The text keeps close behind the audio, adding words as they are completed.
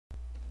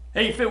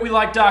Hey,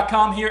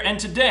 FitWeLike.com here, and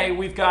today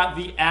we've got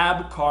the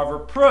Ab Carver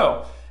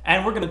Pro,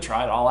 and we're going to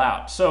try it all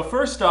out. So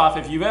first off,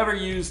 if you've ever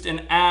used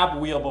an ab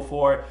wheel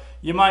before,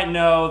 you might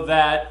know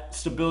that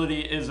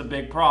stability is a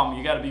big problem.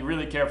 You got to be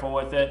really careful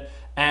with it,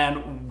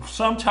 and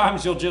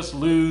sometimes you'll just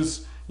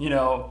lose,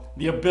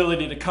 the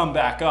ability to come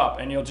back up,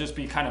 and you'll just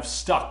be kind of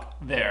stuck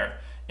there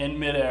in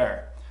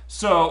midair.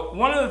 So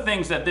one of the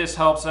things that this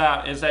helps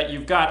out is that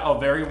you've got a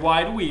very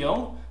wide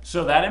wheel,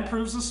 so that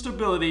improves the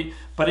stability,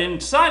 but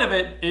inside of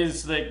it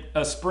is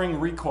a spring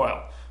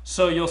recoil.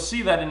 So you'll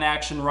see that in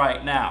action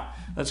right now.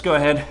 Let's go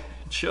ahead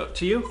and show it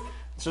to you.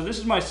 So this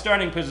is my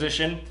starting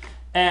position,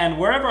 and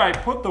wherever I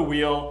put the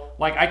wheel,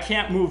 I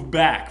can't move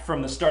back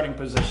from the starting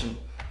position.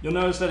 You'll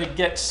notice that it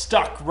gets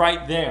stuck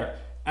right there,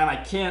 and I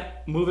can't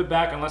move it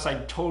back unless I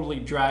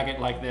totally drag it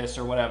like this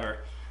or whatever.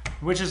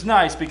 Which is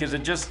nice because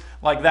it just,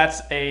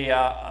 that's a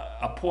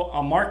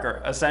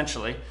marker,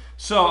 essentially.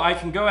 So I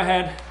can go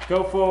ahead,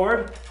 go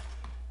forward,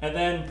 and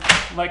then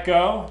let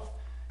go.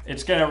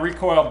 It's gonna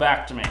recoil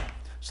back to me.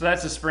 So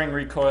that's the spring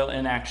recoil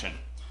in action.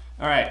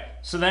 All right,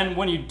 so then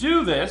when you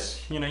do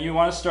this, you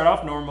wanna start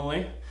off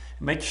normally.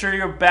 Make sure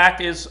your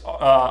back is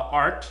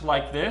arced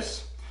like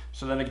this,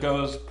 so that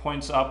it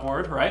points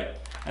upward, right?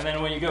 And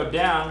then when you go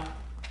down,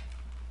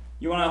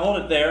 you wanna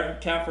hold it there,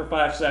 count for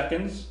 5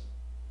 seconds,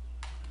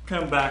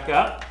 come back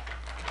up,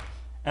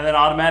 and then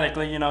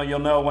automatically, you'll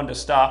know when to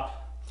stop.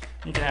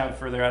 You can have it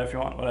further out if you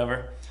want,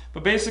 whatever.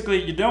 But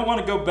basically, you don't want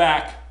to go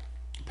back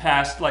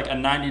past a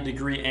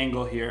 90-degree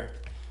angle here.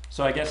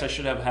 So I guess I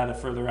should have had it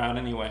further out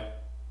anyway.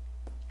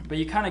 But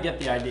you kind of get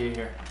the idea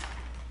here.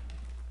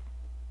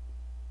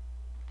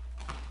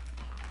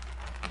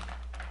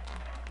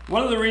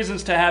 One of the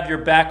reasons to have your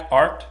back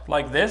arced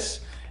like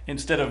this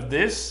instead of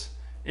this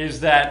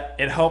is that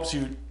it helps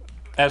you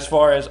as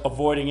far as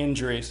avoiding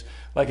injuries.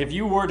 If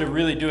you were to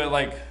really do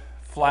it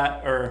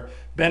flat or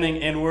bending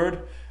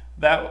inward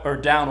or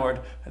downward,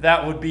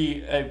 that would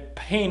be a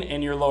pain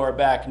in your lower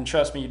back, and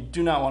trust me, you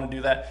do not want to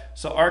do that.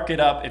 So arc it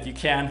up if you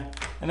can,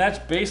 and that's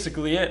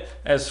basically it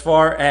as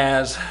far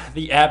as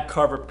the Ab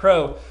Carver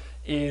Pro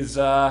is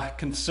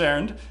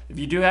concerned. If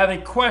you do have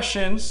any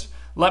questions,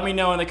 let me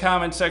know in the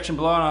comment section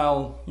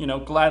below, and I'll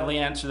gladly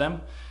answer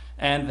them.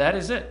 And that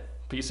is it.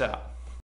 Peace out.